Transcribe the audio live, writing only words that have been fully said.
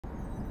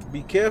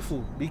Be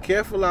careful. Be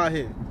careful out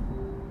here.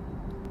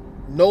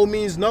 No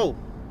means no.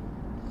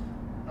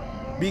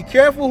 Be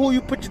careful who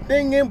you put your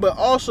thing in, but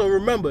also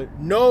remember,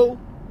 no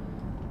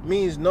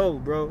means no,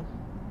 bro.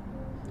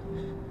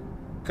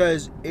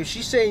 Because if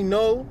she say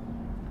no,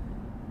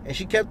 and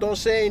she kept on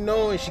saying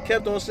no, and she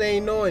kept on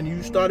saying no, and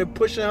you started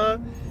pushing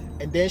her,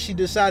 and then she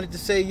decided to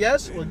say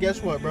yes, well,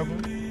 guess what, brother?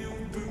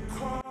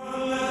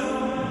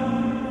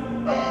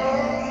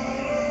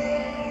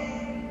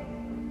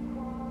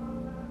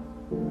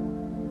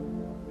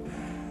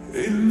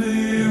 In the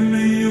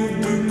evening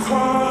you've been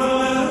calling.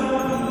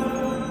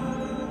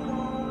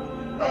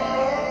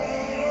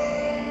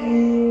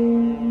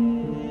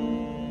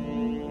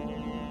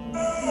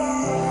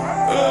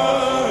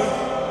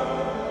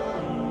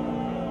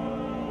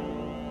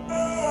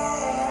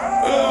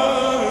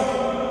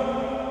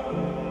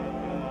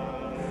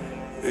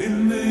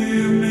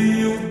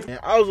 And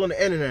I was on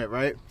the internet,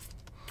 right?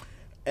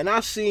 And I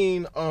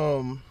seen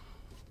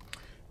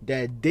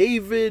that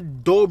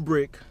David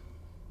Dobrik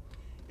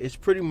is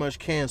pretty much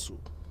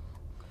canceled.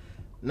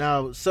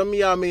 Now, some of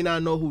y'all may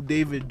not know who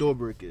David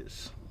Dobrik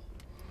is.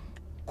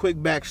 Quick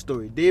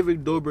backstory.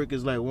 David Dobrik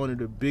is like one of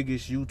the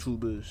biggest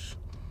YouTubers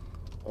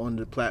on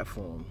the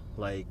platform.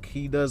 Like,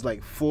 he does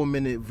like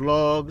 4-minute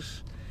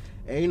vlogs.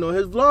 And you know,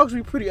 his vlogs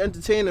be pretty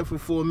entertaining for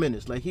 4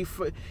 minutes. Like,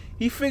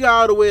 he figure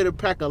out a way to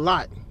pack a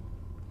lot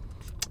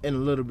in a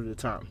little bit of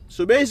time.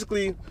 So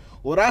basically,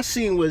 what I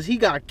seen was he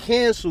got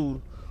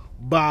canceled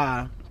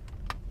by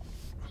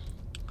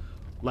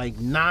like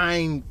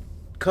 9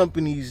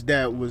 companies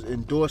that was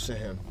endorsing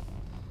him.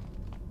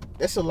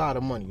 That's a lot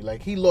of money.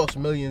 Like, he lost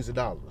millions of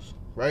dollars,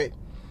 right?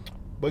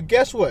 But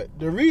guess what?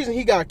 The reason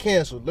he got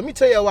canceled, let me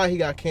tell you why he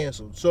got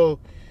canceled. So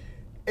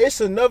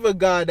it's another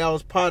guy that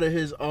was part of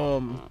his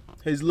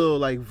little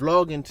like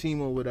vlogging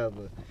team or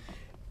whatever.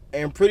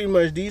 And pretty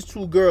much these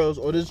two girls,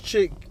 or this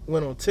chick,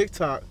 went on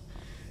TikTok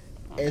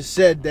and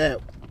said that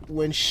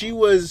when she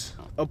was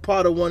a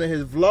part of one of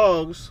his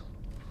vlogs,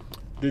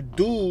 the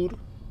dude,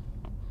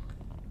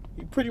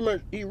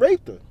 he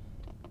raped her.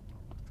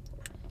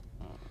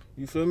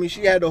 You feel me?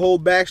 She had the whole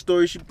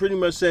backstory. She pretty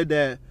much said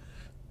that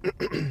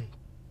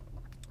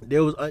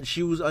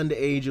she was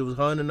underage. It was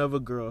her and another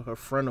girl, her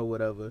friend or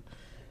whatever.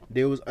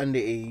 They was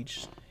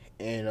underage,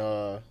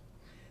 and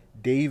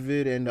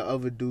David and the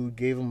other dude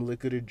gave him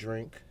liquor to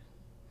drink.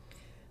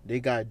 They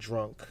got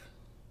drunk,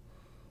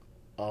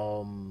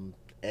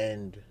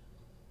 and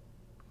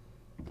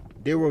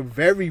they were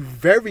very,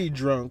 very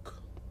drunk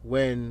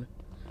when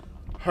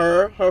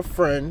her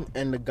friend,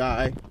 and the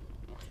guy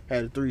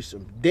had a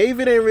threesome.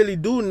 David ain't really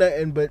do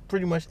nothing but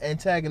pretty much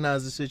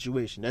antagonize the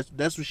situation.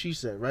 That's what she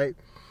said, right?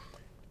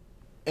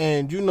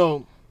 And you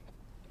know,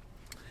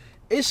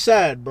 it's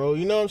sad, bro.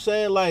 You know what I'm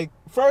saying? Like,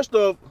 first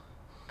off,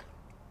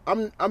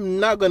 I'm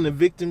not gonna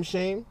victim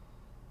shame.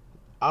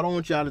 I don't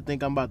want y'all to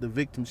think I'm about to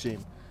victim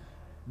shame,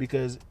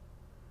 because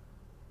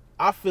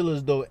I feel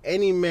as though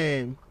any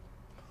man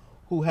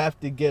who have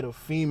to get a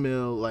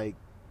female like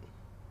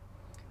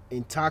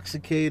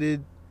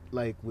intoxicated,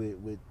 like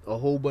with a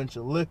whole bunch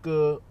of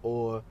liquor,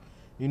 or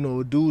you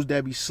know, dudes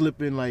that be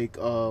slipping like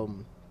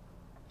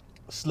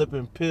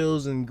slipping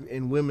pills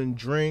in women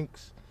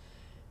drinks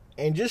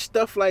and just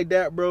stuff like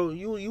that, bro,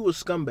 you a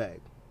scumbag.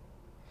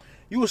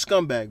 You a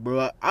scumbag,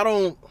 bro. I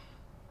don't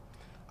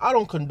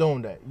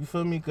condone that. You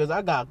feel me? Because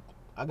I got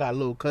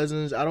little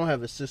cousins. I don't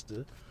have a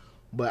sister,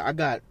 but I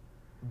got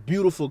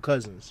beautiful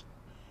cousins.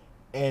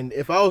 And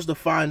if I was to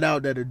find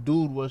out that a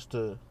dude was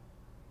to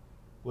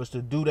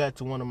do that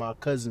to one of my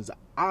cousins,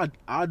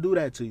 I'll do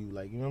that to you.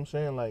 Like, you know what I'm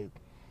saying? Like,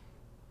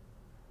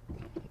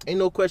 ain't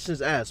no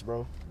questions asked,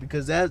 bro.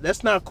 Because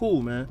that's not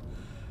cool, man.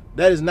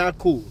 That is not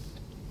cool.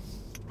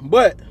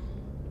 But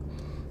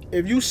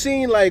if you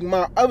seen like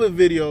my other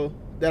video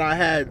that I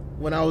had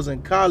when I was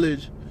in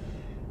college,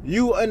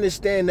 you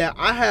understand that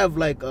I have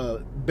like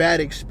a bad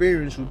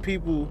experience with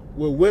people,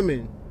 with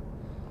women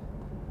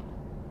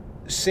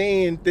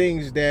saying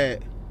things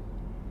that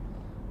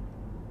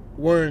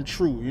weren't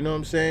true. You know what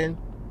I'm saying?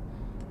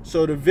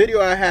 So the video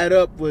I had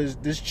up was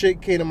this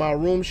chick came to my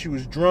room. She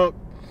was drunk.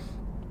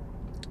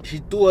 She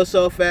threw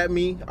herself at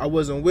me. I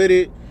wasn't with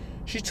it.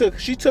 She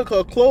took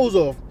her clothes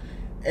off,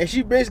 and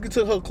she basically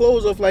took her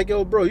clothes off like,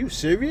 yo, bro, you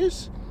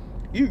serious?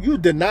 You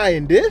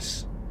denying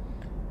this?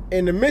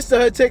 In the midst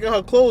of her taking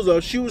her clothes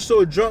off, she was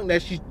so drunk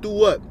that she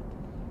threw up.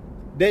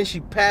 Then she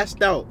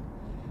passed out.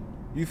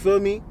 You feel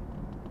me?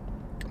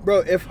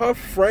 Bro, if her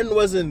friend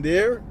wasn't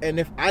there, and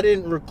if I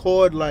didn't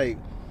record like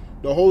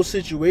the whole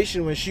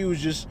situation when she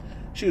was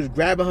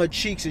grabbing her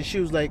cheeks and she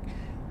was like,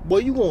 boy,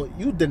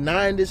 you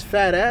denying this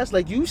fat ass?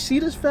 Like, you see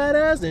this fat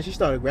ass? Then she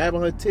started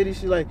grabbing her titties.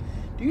 She's like,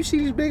 do you see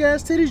these big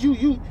ass titties?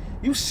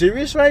 You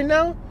serious right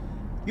now?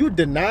 You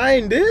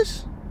denying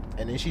this?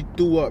 And then she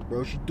threw up,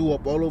 bro. She threw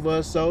up all over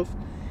herself.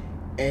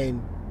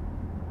 And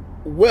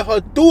with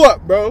her throw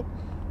up, bro,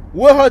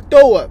 with her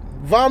throw up,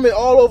 vomit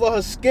all over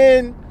her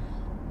skin,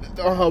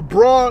 on her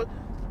bra,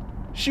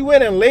 she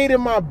went and laid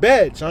in my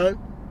bed, son,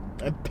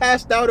 and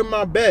passed out in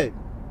my bed.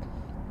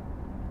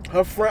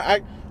 Her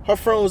Her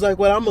friend was like,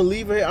 well, I'm gonna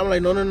leave her here. I'm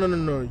like,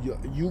 no.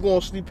 You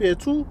gonna sleep here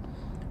too?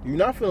 You're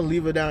not finna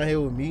leave her down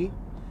here with me.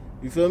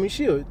 You feel me?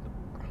 She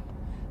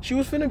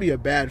was finna be a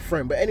bad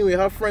friend. But anyway,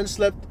 her friend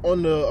slept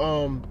on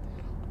the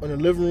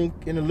living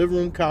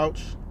room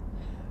couch.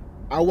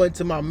 I went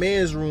to my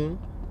man's room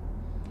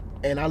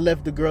and I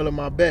left the girl in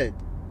my bed.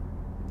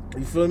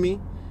 You feel me?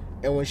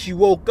 And when she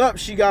woke up,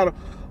 she got a,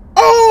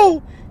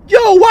 oh, yo,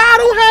 why I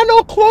don't have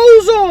no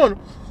clothes on?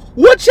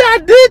 What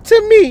y'all did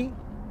to me?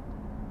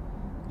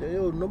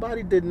 Yo,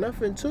 nobody did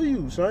nothing to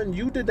you, son.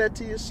 You did that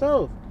to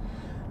yourself.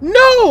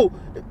 No!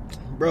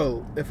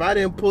 Bro, if I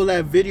didn't pull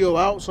that video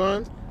out,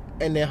 son,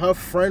 and then her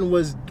friend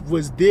was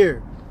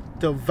there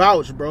to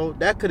vouch, bro,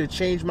 that could have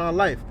changed my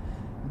life.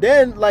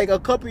 Then, like, a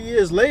couple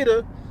years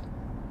later,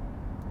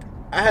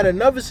 I had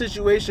another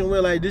situation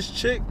where, like,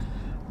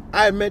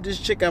 I had met this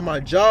chick at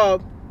my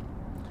job,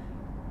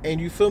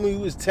 and you feel me,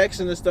 we was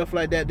texting and stuff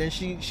like that. Then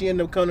she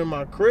ended up coming to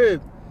my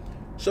crib.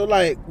 So,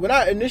 like, when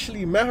I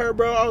initially met her,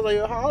 bro, I was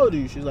like, how old are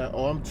you? She's like,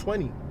 oh, I'm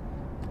 20.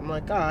 I'm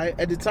like, all right.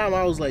 At the time,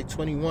 I was like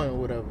 21 or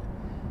whatever.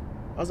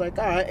 I was like,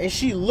 all right. And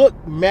she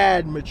looked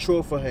mad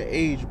mature for her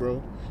age,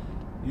 bro.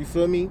 You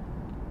feel me?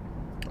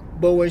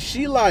 But when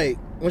she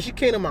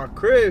came to my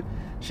crib,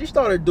 she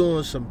started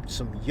doing some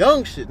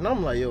young shit. And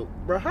I'm like, yo,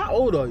 bro, how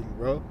old are you,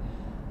 bro?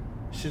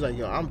 She's like,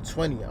 yo, I'm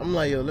 20. I'm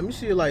like, yo, let me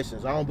see your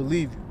license. I don't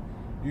believe you.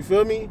 You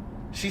feel me?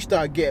 She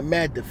started getting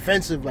mad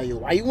defensive. Like, yo,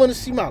 why you want to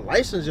see my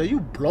license? Yo, you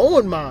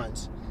blowing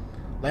mines.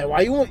 Like,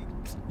 why you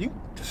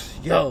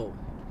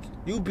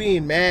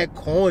being mad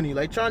corny.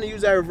 Like, trying to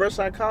use that reverse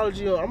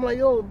psychology. I'm like,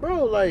 yo,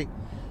 bro, like,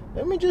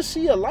 let me just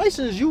see your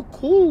license. You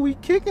cool. We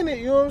kicking it.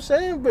 You know what I'm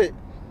saying? But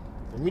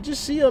let me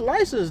just see your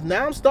license.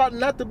 Now I'm starting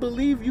not to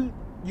believe you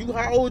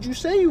how old you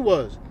say you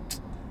was.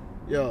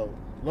 Yo,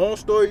 long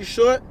story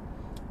short,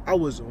 I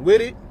wasn't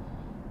with it.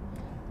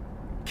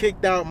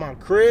 Kicked out my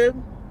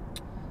crib.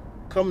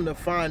 Coming to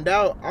find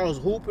out, I was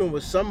hooping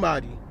with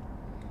somebody.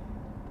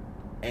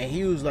 And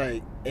he was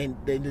like, and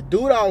the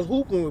dude I was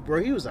hooping with,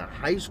 bro, he was in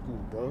high school,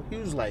 bro. He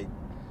was like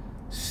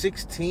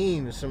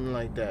 16 or something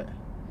like that.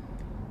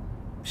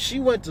 She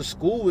went to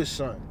school with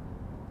son.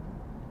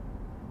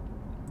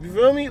 You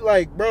feel me?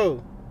 Like,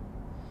 bro.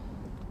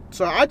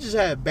 So I just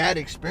had bad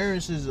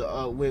experiences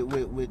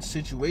with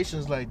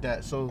situations like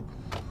that. So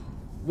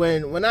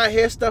when I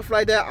hear stuff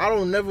like that, I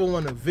don't never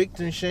want to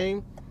victim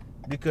shame,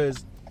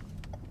 because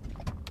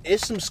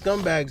it's some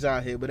scumbags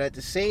out here. But at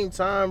the same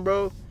time,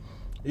 bro,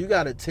 you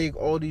gotta take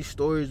all these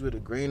stories with a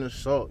grain of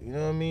salt. You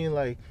know what I mean?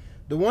 Like,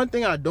 the one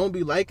thing I don't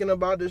be liking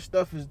about this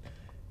stuff is,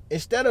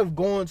 instead of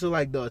going to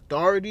like the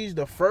authorities,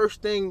 the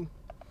first thing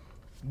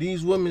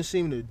these women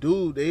seem to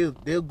do,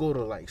 they'll go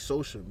to like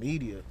social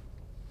media.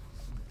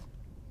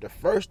 The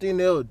first thing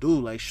they'll do,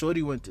 like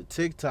shorty went to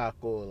TikTok,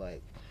 or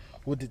like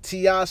with the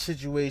T.I.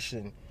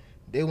 situation,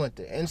 they went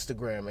to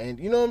Instagram. And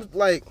you know,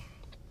 like,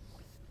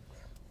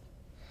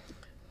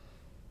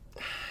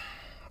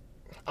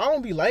 I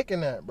don't be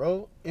liking that,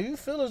 bro. If you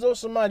feel as though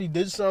somebody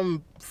did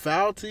something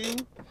foul to you,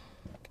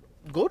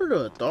 go to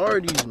the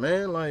authorities,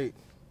 man. Like,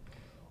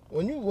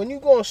 when you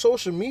go on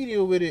social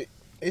media with it,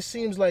 it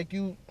seems like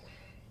your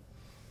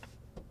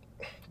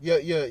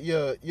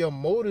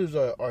motives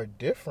are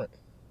different.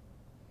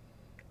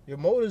 Your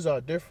motives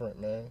are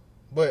different, man.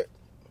 But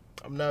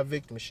I'm not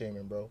victim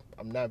shaming, bro.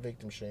 I'm not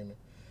victim shaming.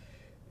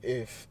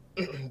 If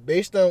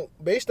based on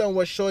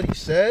what shorty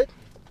said,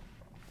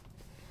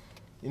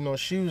 you know,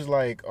 she was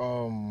like,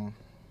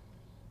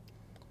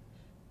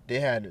 they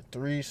had a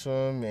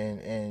threesome,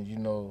 and you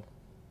know,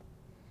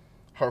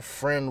 her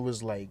friend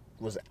was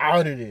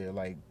out of there,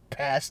 like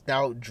passed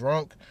out,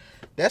 drunk.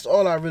 That's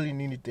all I really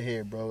needed to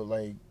hear, bro.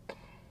 Like,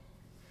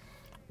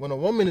 when a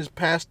woman is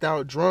passed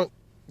out, drunk,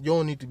 you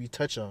don't need to be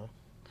touching her.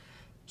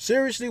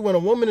 Seriously, when a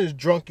woman is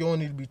drunk, you don't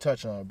need to be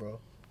touching her,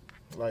 bro.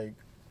 Like,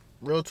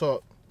 real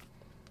talk.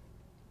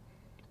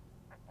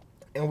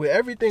 And with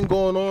everything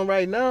going on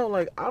right now,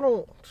 like,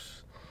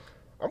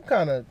 I'm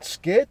kind of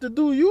scared to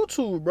do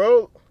YouTube,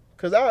 bro.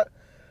 Because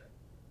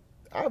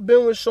I've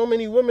been with so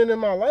many women in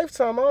my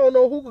lifetime, I don't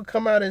know who could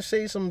come out and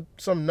say some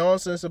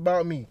nonsense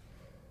about me.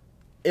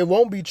 It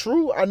won't be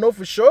true. I know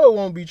for sure it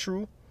won't be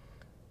true.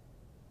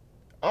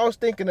 I was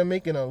thinking of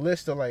making a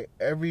list of, like,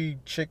 every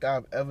chick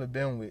I've ever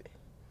been with,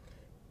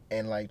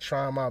 and, like,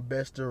 trying my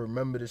best to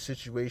remember the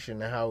situation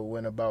and how it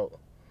went about,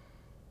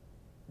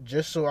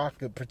 just so I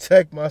could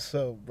protect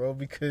myself, bro,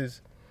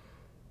 because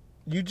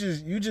you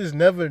just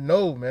never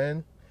know,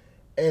 man.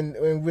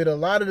 And with a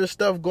lot of the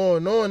stuff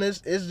going on,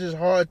 it's just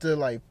hard to,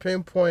 like,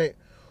 pinpoint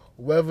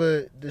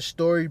whether the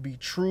story be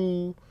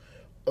true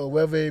or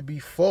whether it be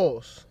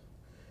false.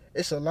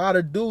 It's a lot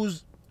of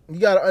dudes, you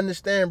gotta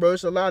understand, bro,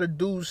 it's a lot of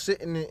dudes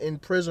sitting in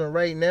prison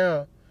right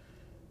now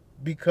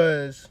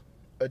because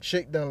a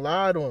chick done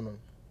lied on them.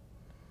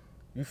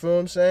 You feel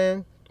what I'm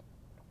saying?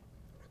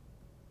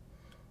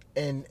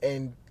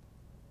 And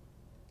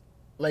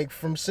like,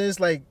 since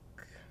like,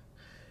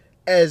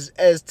 as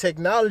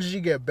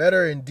technology get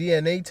better and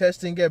DNA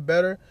testing get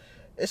better,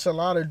 it's a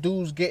lot of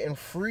dudes getting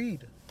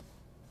freed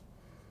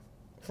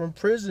from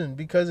prison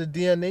because of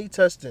DNA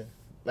testing.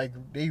 Like,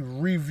 they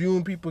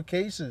reviewing people's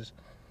cases.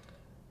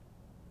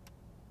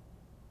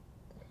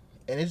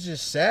 And it's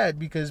just sad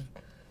because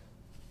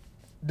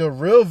the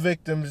real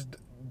victims,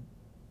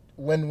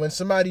 when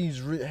somebody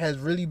has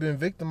really been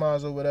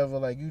victimized or whatever,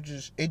 like,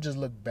 it just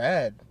look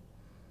bad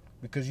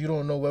because you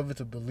don't know whether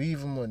to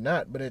believe them or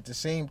not. But at the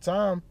same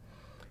time,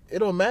 it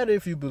don't matter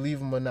if you believe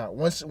him or not.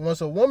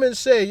 Once a woman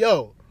say,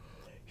 yo,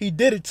 he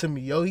did it to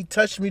me, yo, he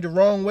touched me the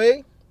wrong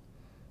way,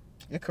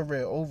 your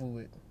career over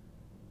with.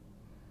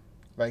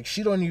 Like,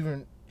 she don't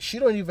even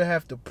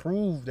have to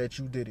prove that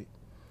you did it.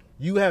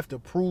 You have to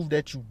prove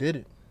that you did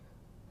it.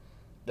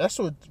 That's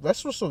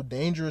what's so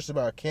dangerous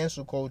about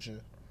cancel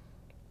culture.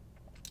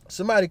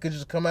 Somebody could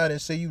just come out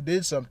and say you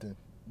did something,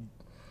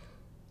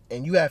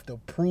 and you have to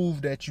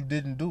prove that you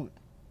didn't do it.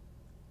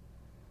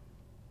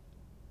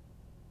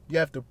 You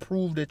have to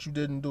prove that you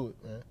didn't do it,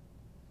 man.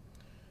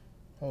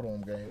 Hold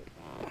on, gang.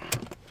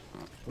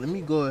 Let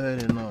me go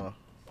ahead and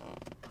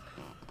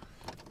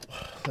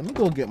let me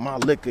go get my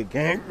liquor,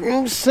 gang. You know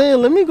what I'm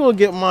saying? Let me go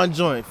get my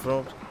joint,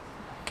 folks.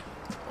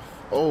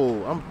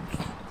 Oh,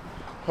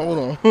 hold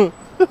on.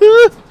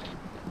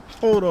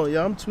 Hold on,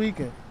 yeah, I'm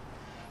tweaking.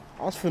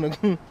 I was finna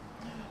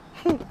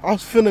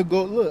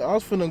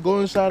go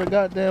inside the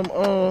goddamn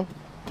I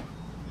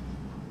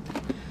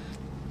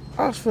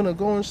was finna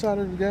go inside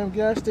of the damn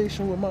gas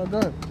station with my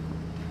gun.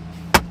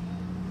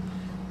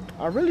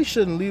 I really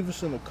shouldn't leave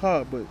this in the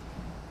car, but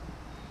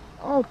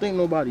I don't think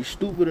nobody's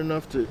stupid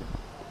enough to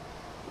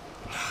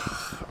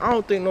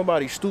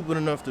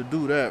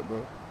do that,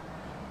 bro.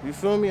 You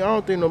feel me? I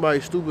don't think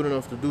nobody's stupid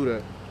enough to do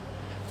that.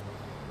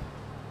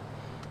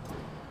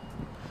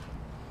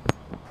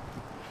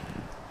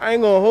 I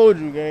ain't gonna hold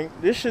you, gang.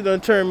 This shit done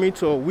turned me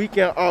to a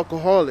weekend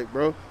alcoholic,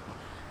 bro.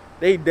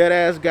 They dead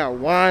ass got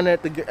wine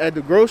at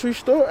the grocery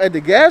store, at the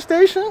gas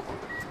station,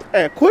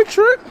 at Quick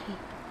Trip.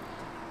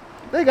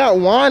 They got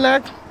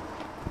wine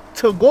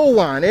to go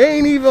wine. It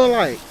ain't even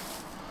like,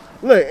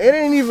 look, it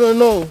ain't even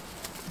no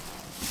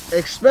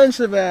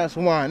expensive ass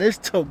wine. It's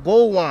to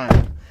go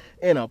wine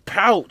in a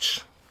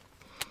pouch.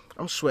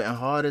 I'm sweating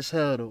hard as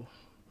hell though.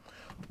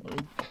 Let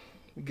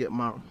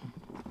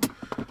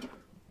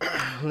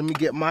me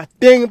get my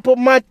thing and put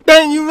my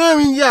thing, you feel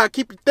me? Yeah,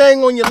 keep your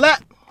thing on your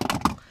lap.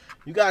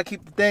 You gotta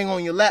keep the thing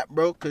on your lap,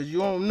 bro, cause you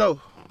don't know.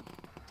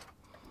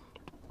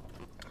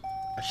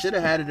 I should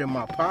have had it in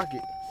my pocket,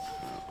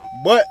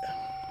 but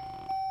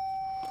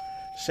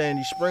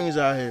Sandy Springs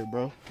out here,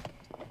 bro.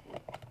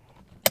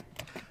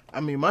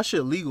 I mean, my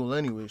shit legal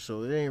anyway,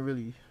 so it ain't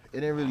really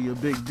a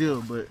big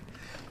deal. But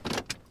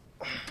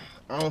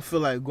I don't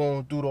feel like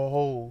going through the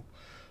whole.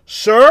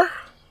 Sir,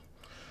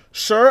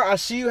 I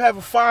see you have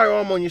a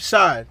firearm on your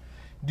side.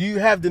 Do you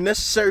have the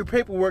necessary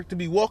paperwork to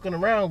be walking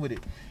around with it?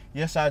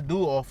 Yes, I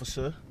do,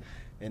 officer.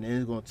 And then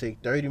it's going to take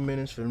 30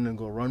 minutes for them to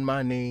go run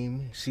my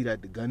name, see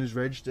that the gun is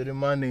registered in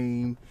my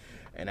name,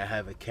 and I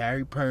have a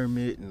carry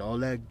permit and all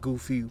that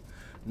goofy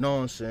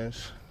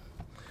nonsense.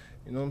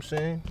 You know what I'm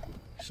saying?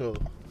 So,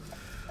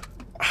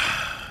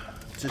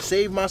 to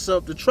save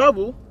myself the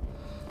trouble,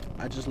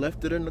 I just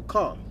left it in the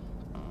car.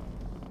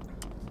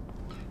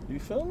 You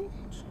feel me?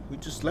 We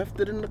just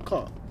left it in the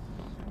car.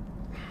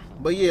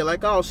 But yeah,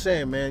 like I was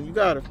saying, man, you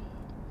gotta...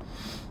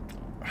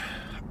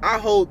 I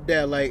hope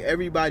that, like,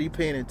 everybody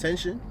paying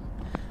attention,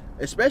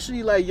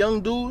 especially, like,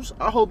 young dudes.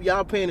 I hope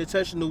y'all paying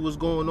attention to what's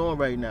going on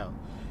right now.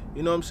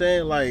 You know what I'm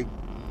saying? Like,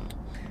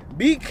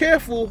 be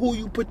careful who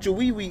you put your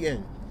wee-wee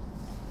in.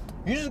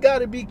 You just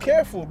gotta be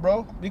careful,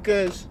 bro,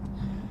 because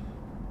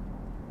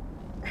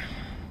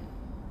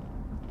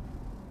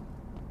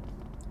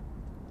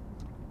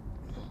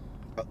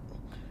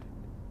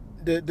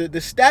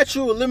the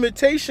statute of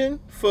limitation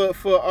for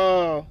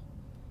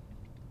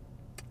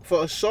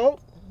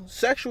assault,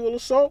 sexual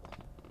assault,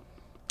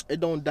 it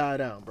don't die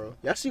down, bro.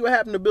 Y'all see what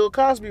happened to Bill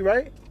Cosby,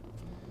 right?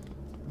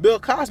 Bill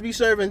Cosby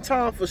serving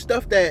time for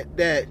stuff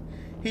that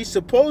he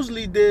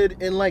supposedly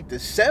did in like the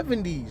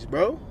 70s,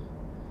 bro.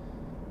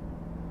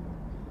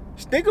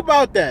 Just think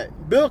about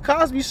that. Bill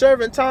Cosby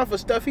serving time for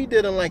stuff he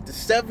did in like the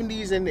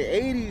 70s and the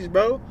 80s,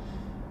 bro.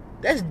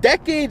 That's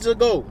decades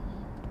ago.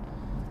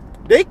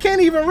 They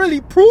can't even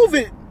really prove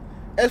it.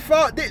 As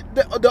far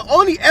the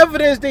only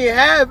evidence they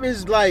have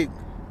is like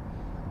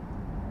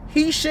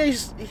he say,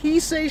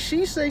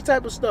 she say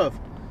type of stuff.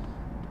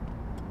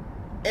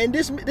 And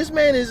this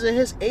man is in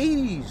his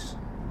 80s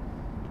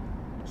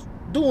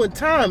doing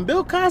time.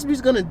 Bill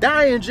Cosby's gonna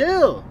die in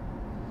jail.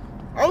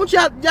 I want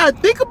y'all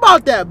think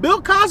about that.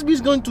 Bill Cosby's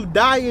going to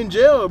die in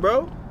jail,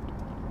 bro.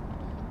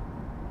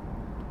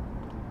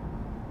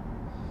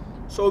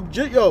 So,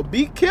 yo,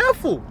 be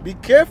careful. Be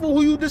careful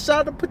who you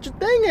decide to put your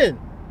thing in.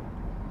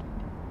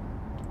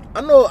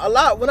 I know a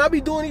lot, when I be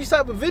doing these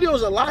type of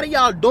videos, a lot of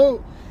y'all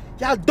don't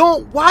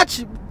watch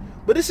it.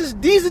 But these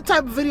are the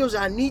type of videos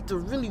I need to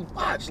really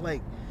watch.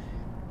 Like,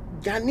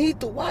 y'all need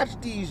to watch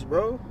these,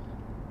 bro.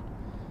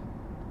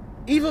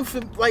 Even for,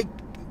 like,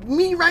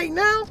 me right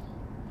now,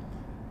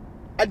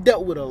 I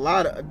dealt with a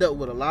lot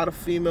of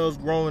females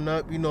growing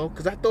up, you know,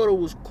 because I thought it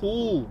was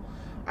cool.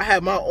 I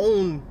had my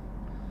own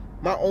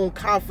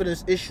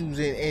confidence issues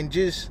and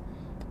just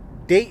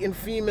dating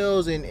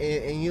females and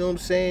you know what I'm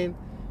saying,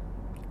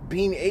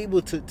 being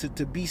able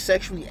to be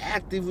sexually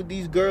active with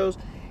these girls,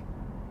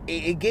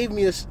 it gave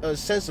me a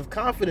sense of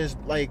confidence.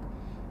 Like,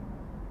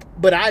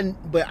 but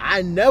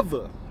I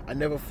never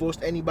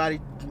forced anybody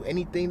to do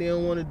anything they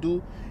don't want to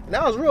do, and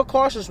I was real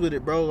cautious with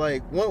it, bro.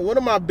 Like one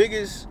of my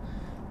biggest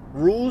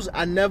rules,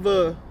 I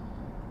never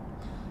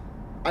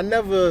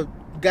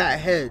got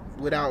head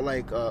without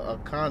like a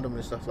condom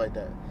and stuff like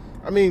that.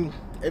 I mean,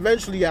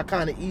 eventually I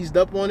kind of eased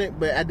up on it,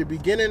 but at the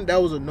beginning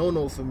that was a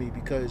no-no for me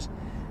because,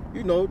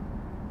 you know,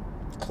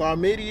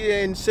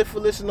 chlamydia and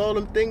syphilis and all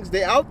them things,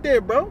 they out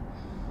there, bro.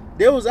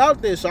 They was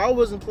out there, so I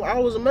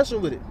wasn't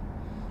messing with it.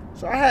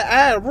 So I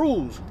had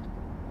rules,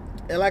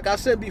 and like I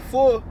said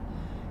before,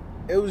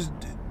 it was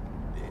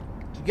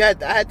I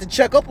had to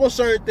check up on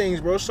certain things,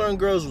 bro. Certain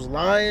girls was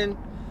lying.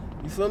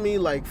 You feel me?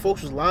 Like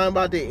folks was lying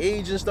about their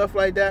age and stuff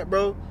like that,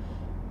 bro.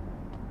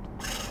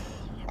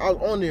 I was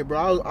on there,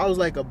 bro. I was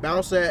like a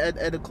bouncer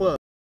at the club.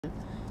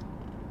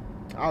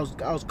 I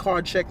was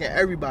card checking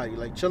everybody.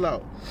 Like, chill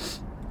out.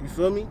 You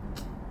feel me?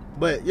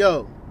 But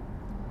yo,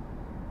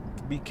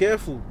 be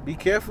careful. Be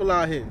careful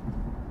out here.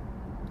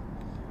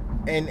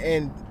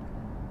 And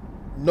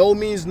no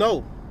means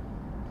no.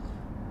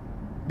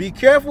 Be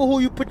careful who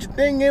you put your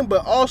thing in,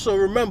 but also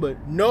remember,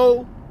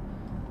 no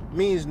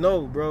means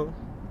no, bro.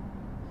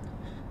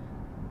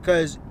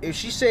 Cause if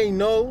she say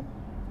no,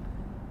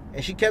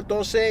 and she kept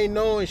on saying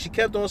no, and she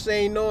kept on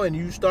saying no, and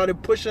you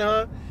started pushing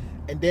her,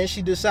 and then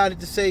she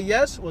decided to say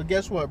yes, well,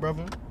 guess what,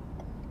 brother?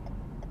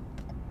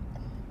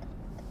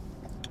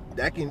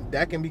 That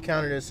can be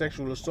counted as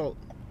sexual assault.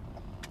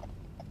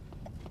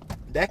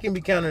 That can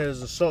be counted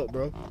as assault,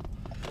 bro.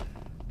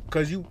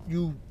 Cause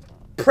you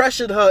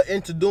pressured her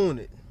into doing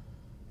it.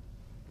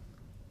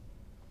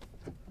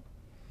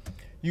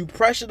 You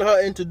pressured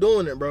her into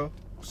doing it, bro.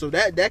 So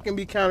that can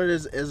be counted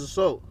as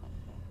assault.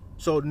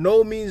 So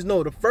no means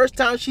no. The first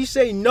time she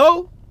say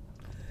no,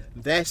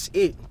 that's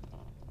it.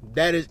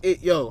 That is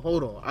it. Yo,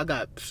 hold on.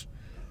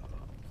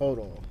 Hold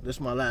on. This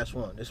is my last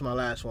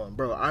one.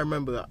 Bro, I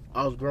remember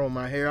I was growing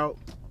my hair out.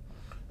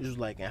 This was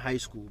like in high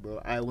school,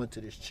 bro. I went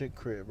to this chick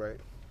crib,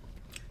 right?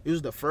 It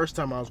was the first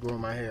time I was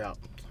growing my hair out.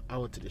 I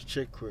went to this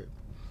chick crib.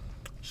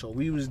 So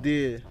we was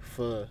there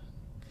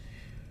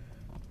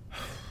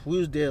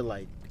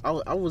like,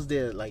 I was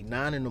there like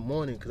 9 in the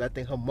morning because I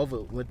think her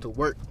mother went to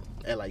work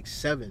at like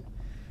 7.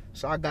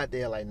 So I got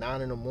there at like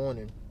 9 in the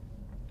morning.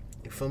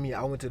 You feel me?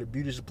 I went to the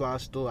beauty supply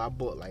store. I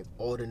bought like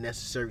all the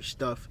necessary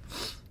stuff.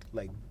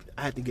 Like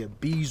I had to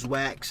get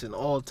beeswax and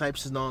all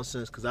types of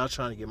nonsense because I was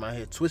trying to get my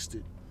hair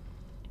twisted.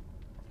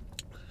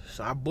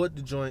 So I bought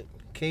the joint,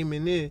 came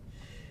in there.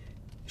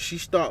 She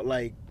start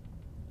like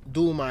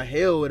doing my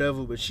hair or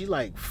whatever, but she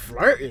like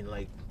flirting,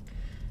 like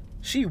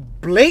she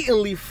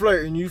blatantly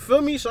flirting, you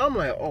feel me? So I'm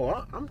like,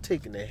 oh, I'm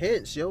taking the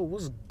hints, yo,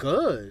 what's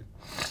good?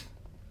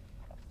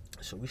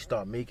 So we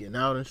start making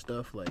out and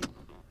stuff, like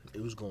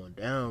it was going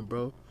down,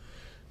 bro.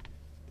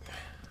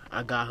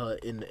 I got her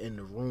in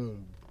the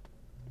room,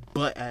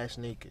 butt ass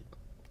naked.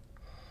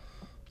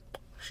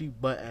 She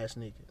butt ass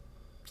naked.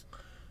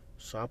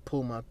 So I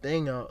pulled my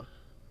thing out,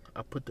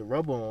 I put the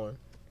rubber on,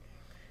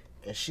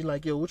 and she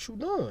like, yo, what you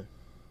doing?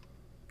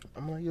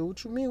 I'm like, yo,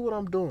 what you mean what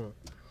I'm doing?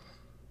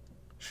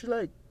 She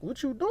like,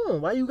 what you doing?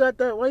 Why you got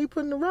that? Why you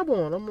putting the rubber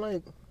on? I'm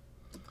like,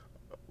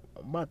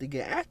 I'm about to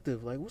get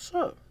active. Like, what's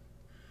up?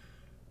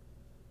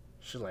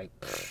 She's like,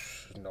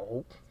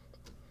 no.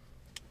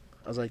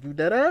 I was like, you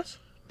dead ass?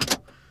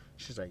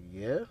 She's like,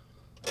 yeah.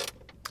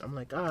 I'm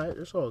like, all right,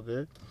 it's all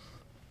good.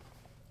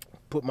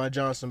 Put my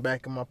Johnson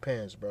back in my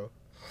pants, bro.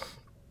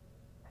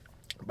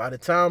 By the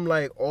time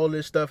like all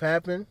this stuff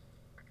happened,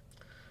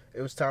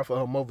 it was time for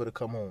her mother to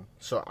come home.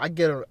 So I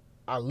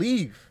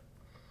leave.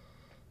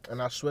 And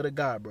I swear to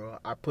God, bro,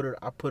 I put it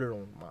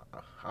on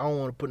I don't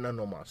want to put nothing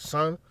on my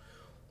son,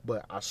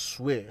 but I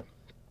swear,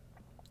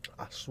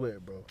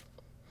 bro.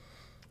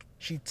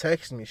 She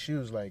texted me, she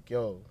was like,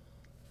 yo,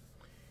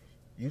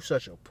 you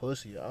such a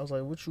pussy. I was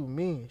like, what you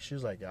mean? She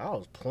was like, yeah, I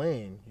was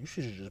playing. You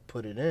should have just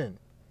put it in.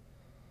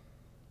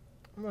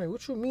 I'm like,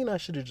 what you mean I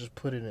should have just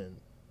put it in?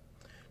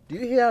 Do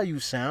you hear how you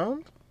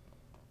sound?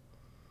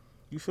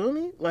 You feel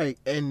me? Like,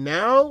 and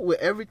now with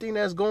everything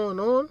that's going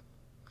on,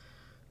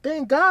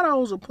 thank God I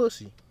was a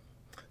pussy.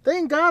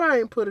 Thank God I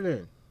ain't put it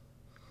in.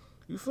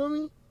 You feel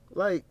me?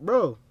 Like,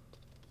 bro,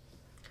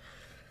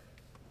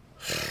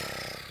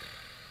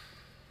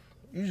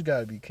 you just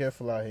gotta be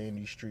careful out here in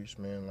these streets,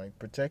 man. Like,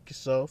 protect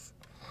yourself.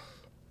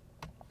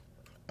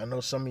 I know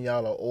some of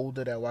y'all are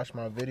older that watch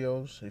my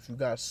videos. If you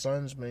got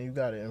sons, man, you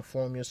gotta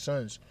inform your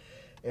sons.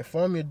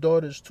 Inform your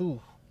daughters too,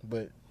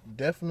 but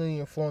definitely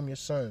inform your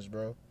sons,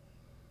 bro.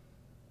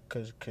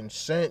 Because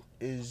consent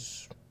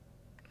it's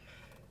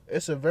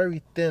a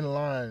very thin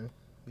line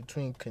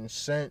between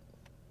consent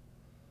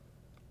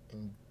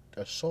and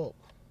assault.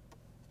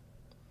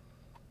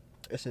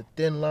 It's a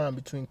thin line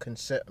between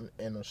consent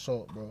and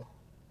assault, bro.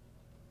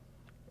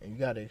 And you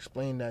gotta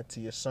explain that to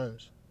your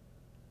sons.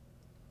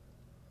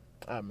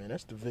 Alright, man,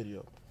 that's the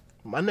video.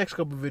 My next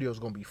couple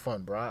videos gonna be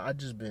fun, bro. I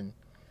just been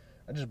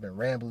I just been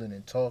rambling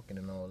and talking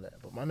and all that.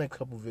 But my next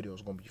couple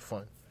videos gonna be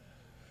fun.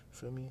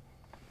 Feel me?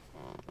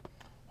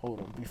 Hold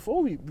on.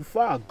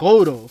 Before I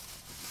go though.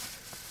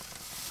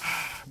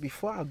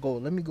 Before I go,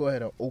 let me go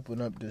ahead and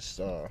open up this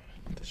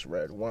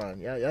red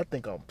wine. Y'all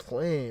think I'm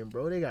playing,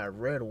 bro? They got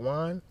red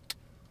wine.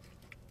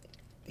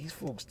 These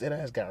folks dead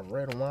ass got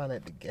red wine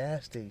at the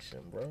gas station,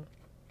 bro.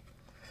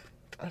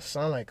 I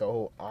sound like a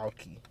whole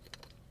alky.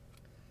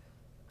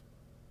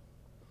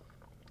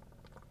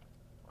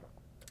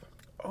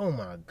 Oh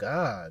my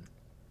god.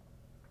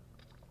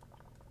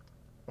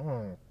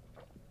 I'm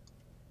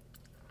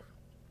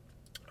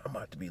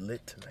about to be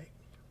lit tonight.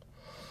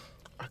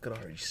 I could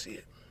already see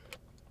it.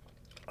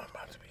 I'm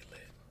about to be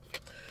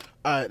lit.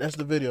 Alright, that's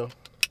the video.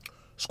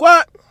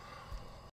 Squad!